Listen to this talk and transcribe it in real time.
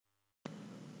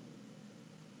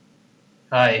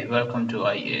Hi, welcome to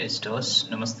IAS Stores.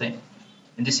 Namaste.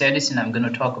 In this edition, I'm going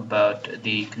to talk about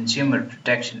the Consumer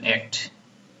Protection Act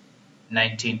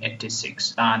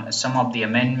 1986 and some of the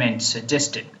amendments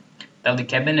suggested. Now, the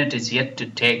Cabinet is yet to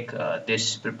take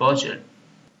this proposal.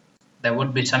 There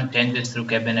would be some changes through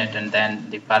Cabinet and then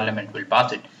the Parliament will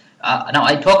pass it. Now,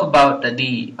 I talk about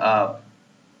the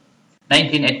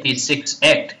 1986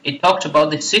 Act. It talks about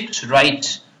the 6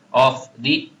 rights of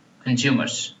the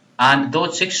consumers. And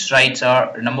those 6 rights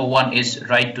are: number 1 is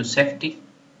right to safety,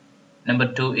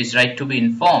 number 2 is right to be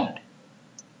informed,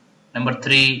 number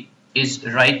 3 is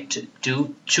right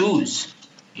to choose,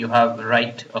 you have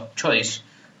right of choice,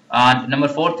 and number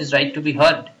 4 is right to be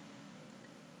heard.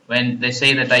 When they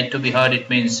say that right to be heard, it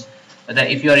means that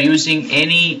if you are using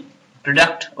any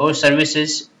product or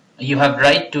services, you have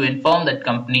right to inform that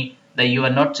company that you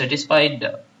are not satisfied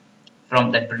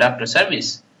from that product or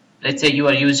service. Let's say you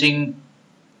are using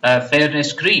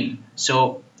fairness cream.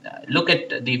 So look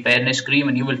at the fairness cream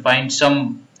and you will find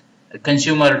some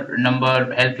consumer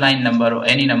number, helpline number, or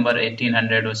any number,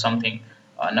 1800 or something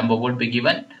number would be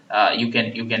given. You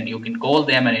can call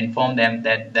them and inform them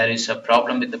that there is a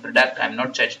problem with the product. I'm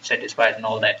not satisfied and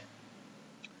all that.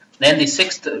 Then the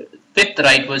fifth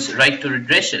right was right to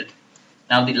redressal.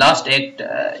 Now the last act,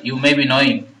 you may be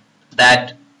knowing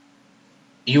that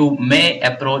you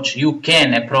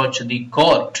can approach the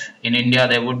court. In India,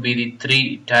 there would be the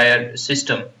 3-tier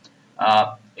system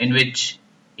in which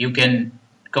you can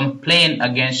complain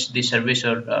against the service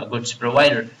or goods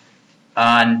provider,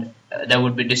 and there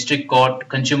would be district court,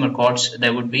 consumer courts,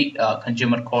 there would be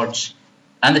consumer courts.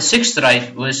 And the 6th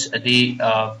right was the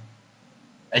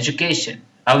education,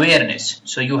 awareness.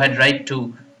 So you had right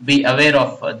to be aware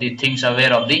of the things,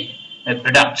 aware of the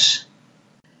products.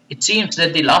 It seems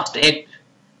that the last act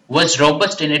was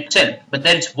robust in itself, but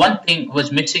there is one thing was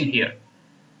missing here.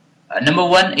 Number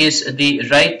 1 is the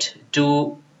right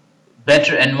to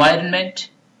better environment,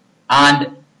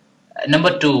 and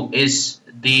number 2 is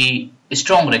the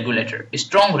strong regulator. A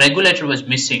strong regulator was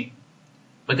missing,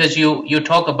 because you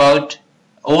talk about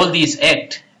all these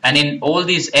acts, and in all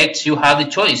these acts you have the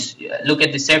choice. Look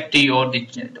at the safety or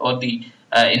the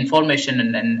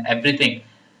information and everything.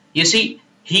 You see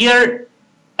here,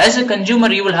 as a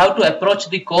consumer, you will have to approach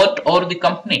the court or the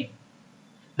company.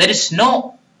 There is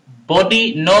no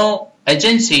body, no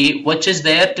agency which is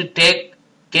there to take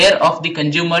care of the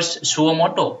consumer's suo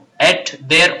motu at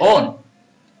their own.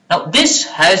 Now, this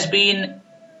has been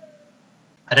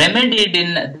remedied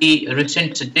in the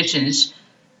recent suggestions.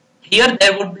 Here,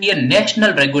 there would be a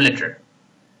national regulator.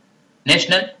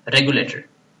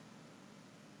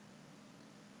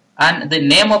 And the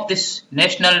name of this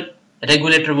national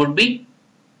regulator would be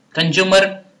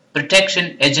Consumer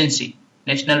Protection Agency.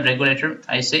 National regulator,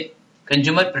 I say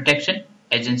Consumer Protection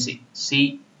Agency,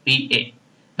 CPA.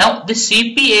 Now, this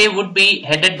CPA would be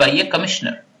headed by a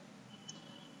commissioner.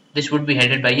 This would be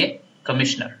headed by a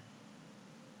commissioner.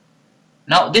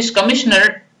 Now, this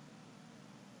commissioner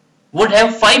would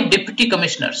have 5 deputy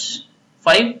commissioners.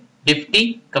 5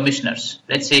 deputy commissioners.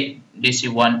 Let's say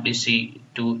DC1,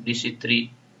 DC2, DC3,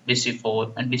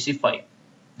 DC4, and DC5.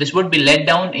 This would be laid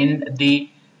down in the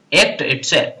Act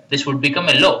itself. This would become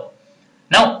a law.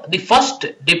 Now, the first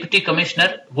deputy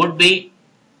commissioner would be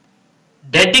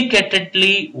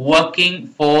dedicatedly working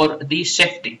for the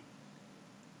safety.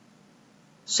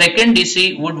 Second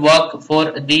DC would work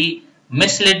for the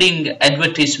misleading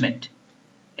advertisement.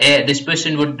 This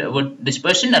person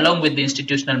along with the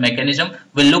institutional mechanism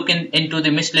will look into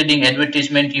the misleading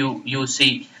advertisement you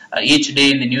see each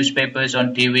day in the newspapers,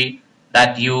 on TV,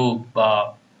 that you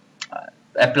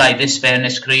apply this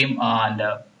fairness cream and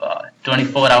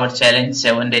 24-hour challenge,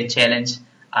 7-day challenge,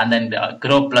 and then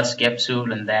Grow Plus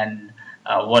capsule, and then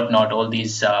whatnot, all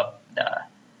these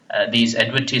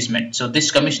advertisements. So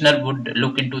this commissioner would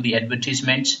look into the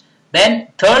advertisements. Then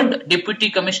third deputy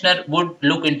commissioner would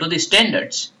look into the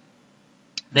standards.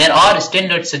 There are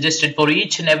standards suggested for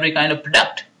each and every kind of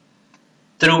product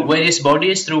through various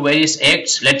bodies, through various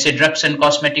acts. Let's say Drugs and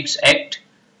Cosmetics Act.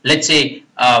 Let's say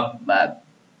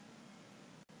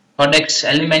Codex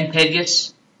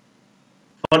Alimentarius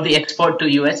for the export to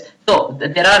US. So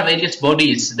there are various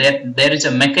bodies. There is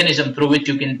a mechanism through which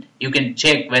you can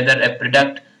check whether a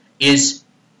product is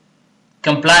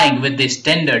complying with the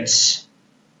standards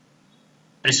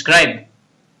prescribed.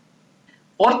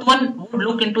 Fourth one would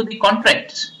look into the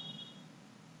contracts,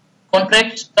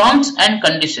 terms and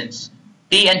conditions,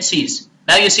 T and C's.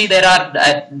 Now you see there are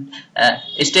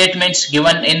statements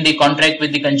given in the contract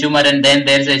with the consumer, and then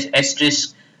there is a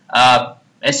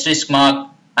asterisk mark,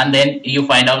 and then you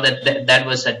find out that that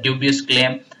was a dubious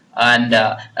claim. and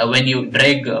when you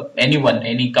drag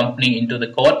any company into the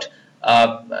court,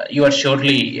 you are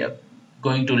surely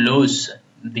going to lose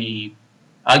the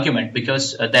argument,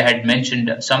 because they had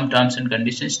mentioned some terms and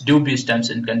conditions, dubious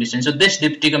terms and conditions. So this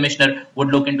deputy commissioner would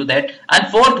look into that. And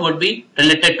fourth would be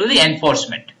related to the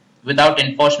enforcement. Without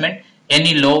enforcement,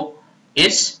 any law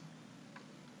is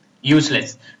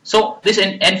useless. So this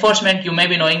enforcement, you may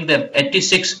be knowing the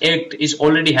 86 Act is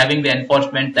already having the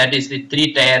enforcement, that is the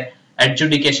three-tier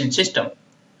adjudication system.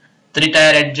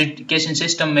 Three-tier adjudication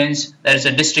system means there is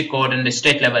a district court and the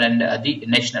state level and the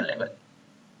national level.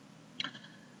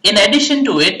 In addition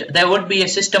to it, there would be a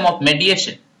system of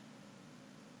mediation,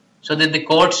 so that the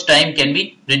court's time can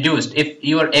be reduced. If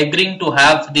you are agreeing to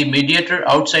have the mediator,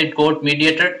 outside court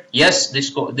mediator, yes,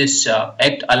 this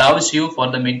act allows you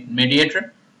for the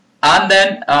mediator. And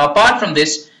then apart from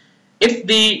this, if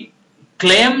the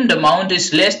claimed amount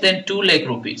is less than 2 lakh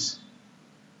rupees,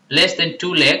 less than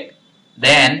 2 lakh,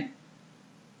 then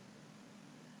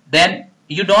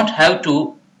you don't have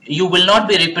to, you will not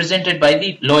be represented by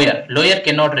the lawyer. Lawyer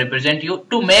cannot represent you.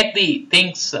 To make the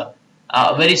things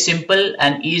very simple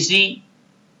and easy,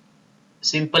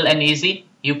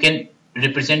 you can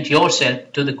represent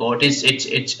yourself to the court.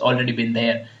 It's already been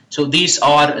there. So these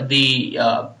are the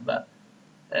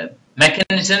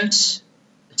mechanisms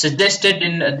suggested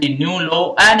in the new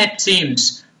law, and it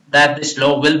seems that this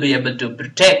law will be able to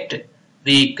protect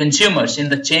the consumers in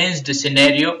the changed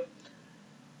scenario,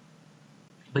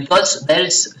 because there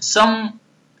is some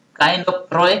kind of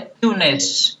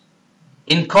proactiveness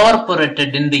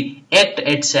incorporated in the act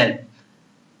itself.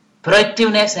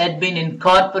 Proactiveness had been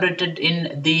incorporated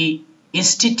in the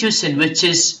institution which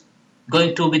is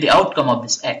going to be the outcome of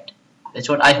this act. That's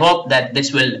what I hope, that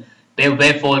this will pave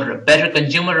way for better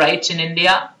consumer rights in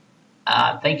India.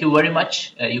 Thank you very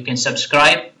much. You can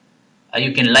subscribe.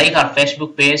 You can like our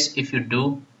Facebook page if you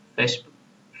do.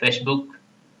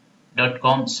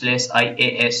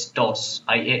 Facebook.com/IASTOS,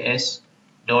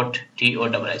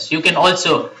 IAS.TOSS. You can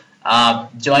also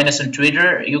join us on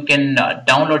Twitter. You can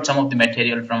download some of the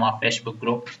material from our Facebook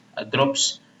groups,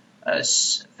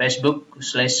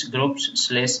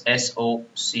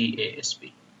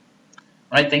 Facebook/groups/SOCASP.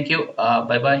 Alright, thank you.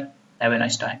 Bye bye. Have a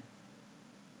nice time.